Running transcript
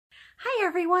Hi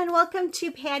everyone, welcome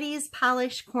to Patty's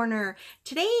Polish Corner.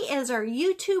 Today is our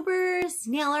YouTuber's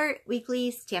Nail Art Weekly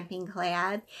Stamping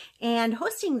Collab, and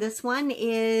hosting this one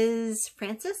is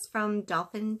Francis from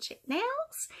Dolphin Chip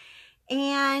Nails.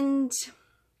 And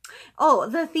oh,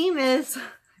 the theme is, I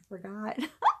forgot,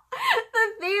 the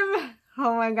theme,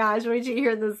 oh my gosh, wait till you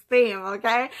hear this theme,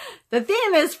 okay? The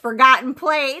theme is forgotten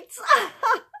plates.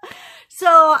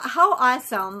 So how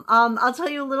awesome. I'll tell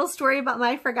you a little story about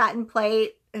my forgotten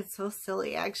plate. It's so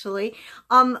silly actually.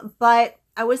 But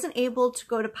I wasn't able to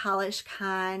go to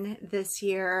PolishCon this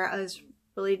year. I was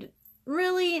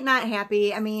really not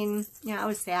happy. I mean, yeah, I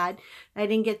was sad. I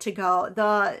didn't get to go.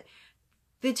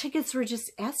 The tickets were just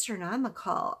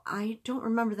astronomical. I don't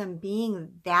remember them being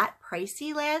that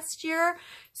pricey last year.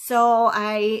 So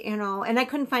and I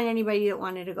couldn't find anybody that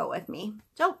wanted to go with me.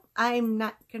 So I'm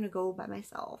not going to go by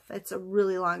myself. It's a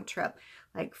really long trip,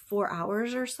 like 4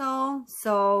 hours or so.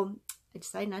 So I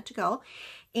decided not to go.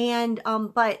 And,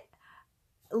 but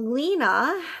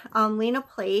Lena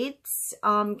Plates,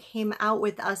 came out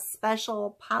with a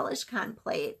special PolishCon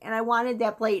plate, and I wanted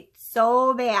that plate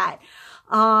so bad.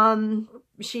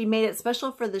 She made it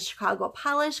special for the Chicago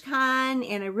PolishCon,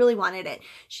 and I really wanted it.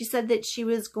 She said that she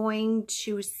was going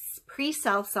to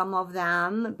pre-sell some of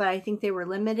them, but I think they were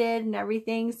limited and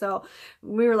everything. So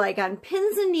we were like on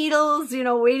pins and needles, you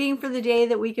know, waiting for the day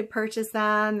that we could purchase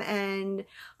them. And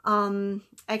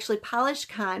actually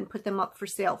PolishCon put them up for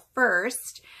sale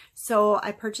first. So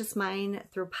I purchased mine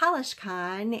through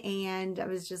PolishCon, and I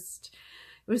was just,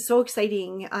 it was so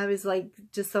exciting. I was like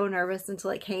just so nervous until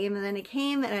it came, and then it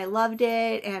came and I loved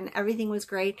it and everything was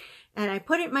great. And I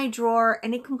put it in my drawer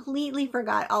and I completely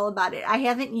forgot all about it. I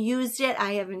haven't used it.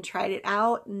 I haven't tried it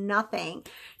out, nothing.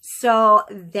 So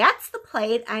that's the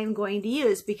plate I'm going to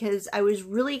use because I was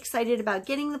really excited about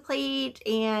getting the plate,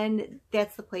 and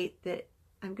that's the plate that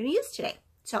I'm going to use today.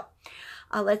 So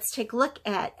let's take a look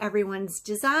at everyone's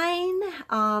design.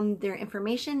 Their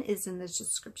information is in the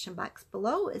description box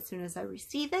below as soon as I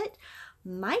receive it.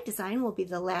 My design will be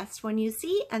the last one you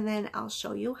see, and then I'll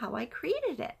show you how I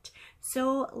created it.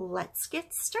 So let's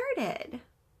get started.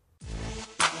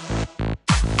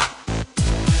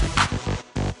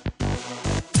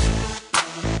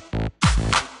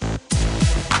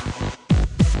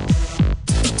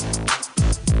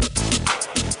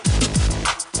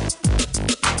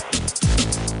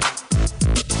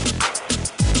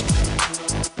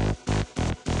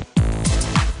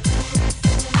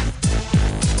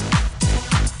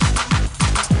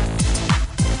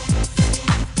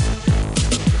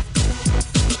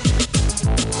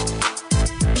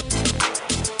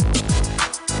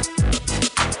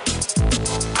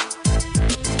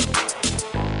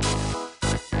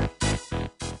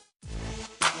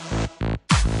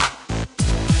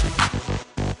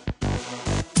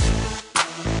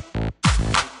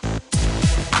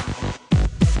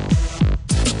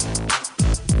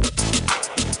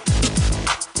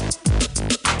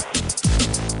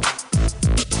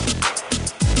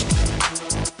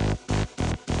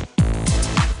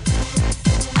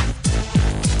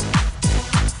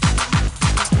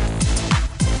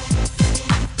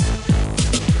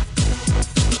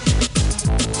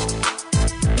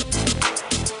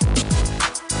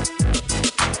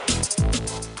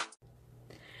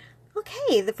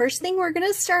 The first thing we're going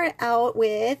to start out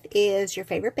with is your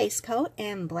favorite base coat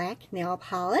and black nail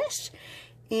polish.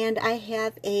 And I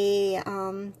have a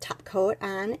top coat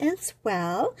on as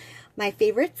well. My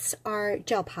favorites are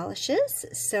gel polishes.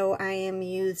 So I am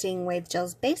using Wave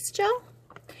Gel's Base Gel,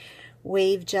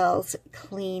 Wave Gel's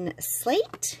Clean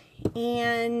Slate,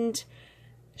 and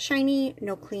Shiny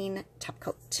No Clean Top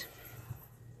Coat.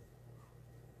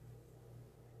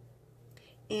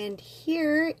 And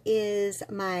here is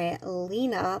my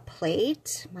Lena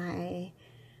plate, my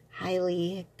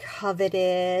highly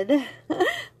coveted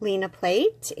Lena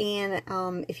plate. And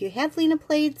if you have Lena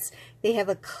plates, they have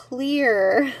a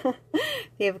clear,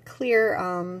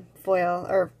 foil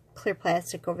or clear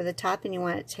plastic over the top, and you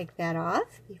want to take that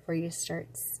off before you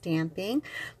start stamping.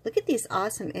 Look at these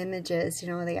awesome images. You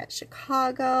know, they got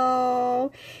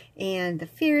Chicago and the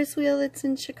Ferris wheel that's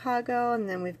in Chicago, and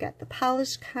then we've got the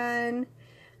PolishCon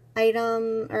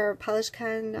item or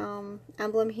PolishCon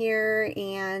emblem here,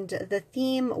 and the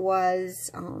theme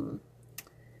was I don't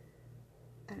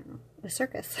know, a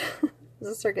circus. It was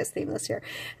a circus theme this year.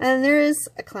 And there is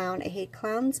a clown. I hate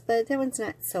clowns, but that one's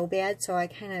not so bad, so I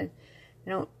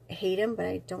don't hate him, but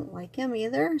I don't like him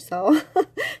either, so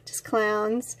just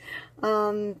clowns.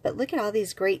 But look at all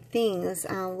these great things,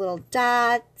 little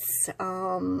dots,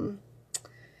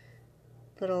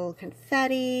 little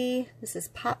confetti. This is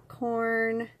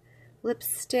popcorn,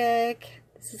 lipstick.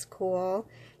 This is cool.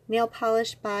 nail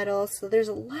polish bottle. So there's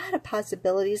a lot of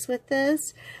possibilities with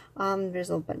this. There's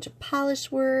a bunch of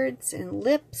polish words and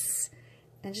lips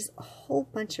and just a whole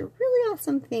bunch of really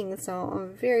awesome things. So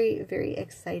I'm very, very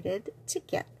excited to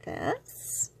get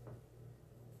this.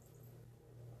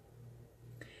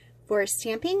 For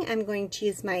stamping, I'm going to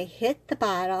use my Hit the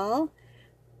Bottle,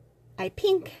 I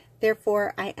Pink,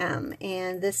 Therefore I Am.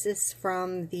 And this is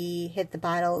from the Hit the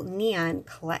Bottle Neon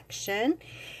collection.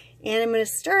 And I'm going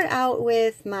to start out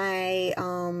with my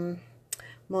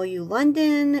Moyu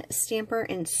London stamper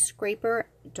and scraper.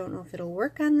 Don't know if it'll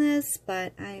work on this,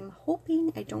 but I'm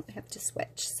hoping I don't have to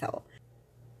switch. So,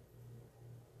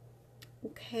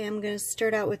 okay, I'm going to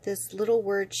start out with this little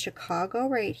word Chicago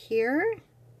right here.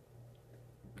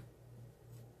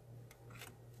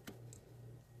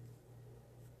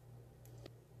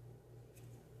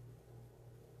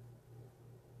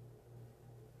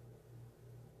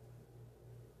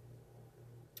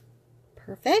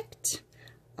 Perfect.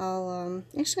 I'll,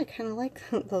 actually I kind of like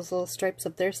those little stripes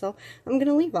up there, so I'm going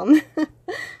to leave them.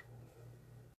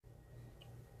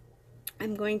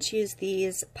 I'm going to use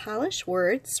these polish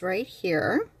words right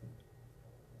here.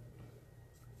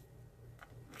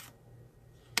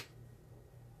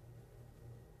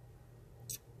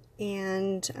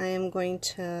 And I am going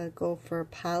to go for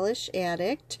Polish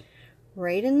Addict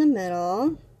right in the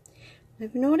middle.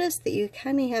 I've noticed that you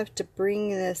kind of have to bring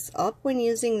this up when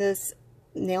using this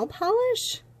nail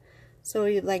polish. So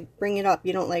you like bring it up,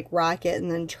 you don't like rock it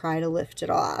and then try to lift it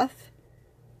off.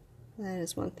 That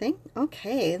is one thing.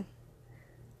 Okay,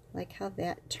 like how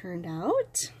that turned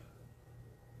out.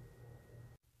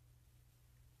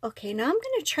 Okay, now I'm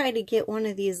going to try to get one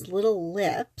of these little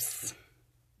lips.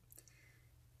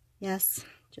 Yes,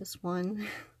 just one.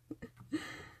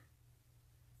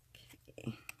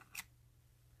 Okay.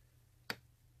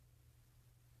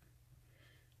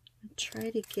 I'll try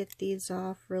to get these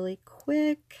off really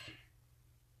quick.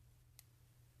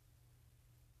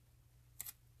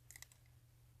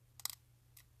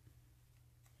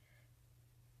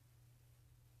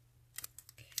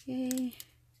 Okay,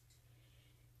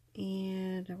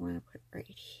 and I want to put right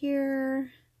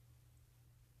here.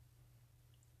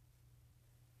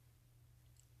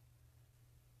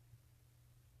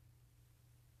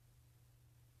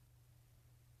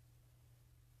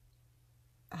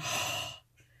 Oh,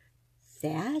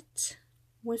 that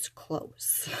was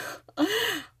close.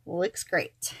 Looks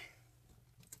great.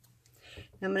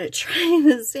 I'm going to try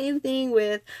the same thing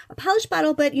with a polish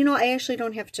bottle, but you know, I actually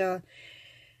don't have to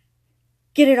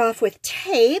get it off with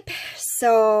tape,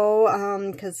 so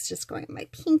because it's just going on my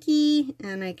pinky,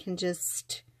 and I can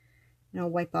just, you know,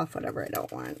 wipe off whatever I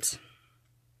don't want.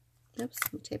 Oops,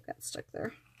 the tape got stuck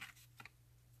there.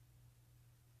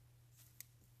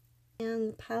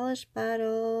 And the polish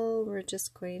bottle, we're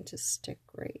just going to stick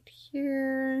right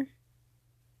here.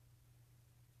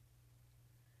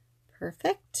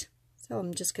 Perfect. So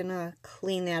I'm just gonna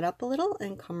clean that up a little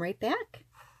and come right back.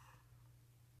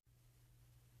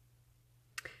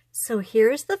 So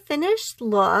here's the finished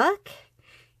look.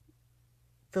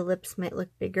 The lips might look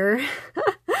bigger.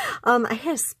 I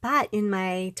had a spot in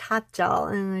my top gel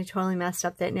and I totally messed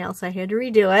up that nail, so I had to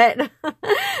redo it.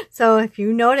 So if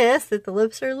you notice that the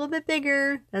lips are a little bit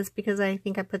bigger, that's because I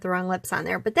think I put the wrong lips on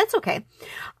there, but that's okay.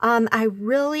 I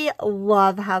really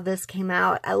love how this came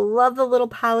out. I love the little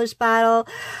polish bottle.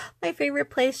 My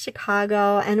favorite place,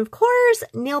 Chicago. And of course,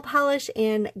 nail polish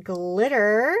and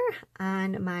glitter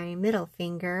on my middle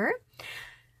finger.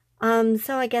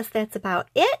 So I guess that's about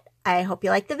it. I hope you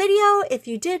liked the video. If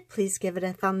you did, please give it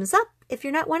a thumbs up. If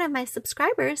you're not one of my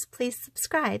subscribers, please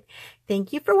subscribe.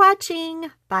 Thank you for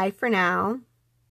watching. Bye for now.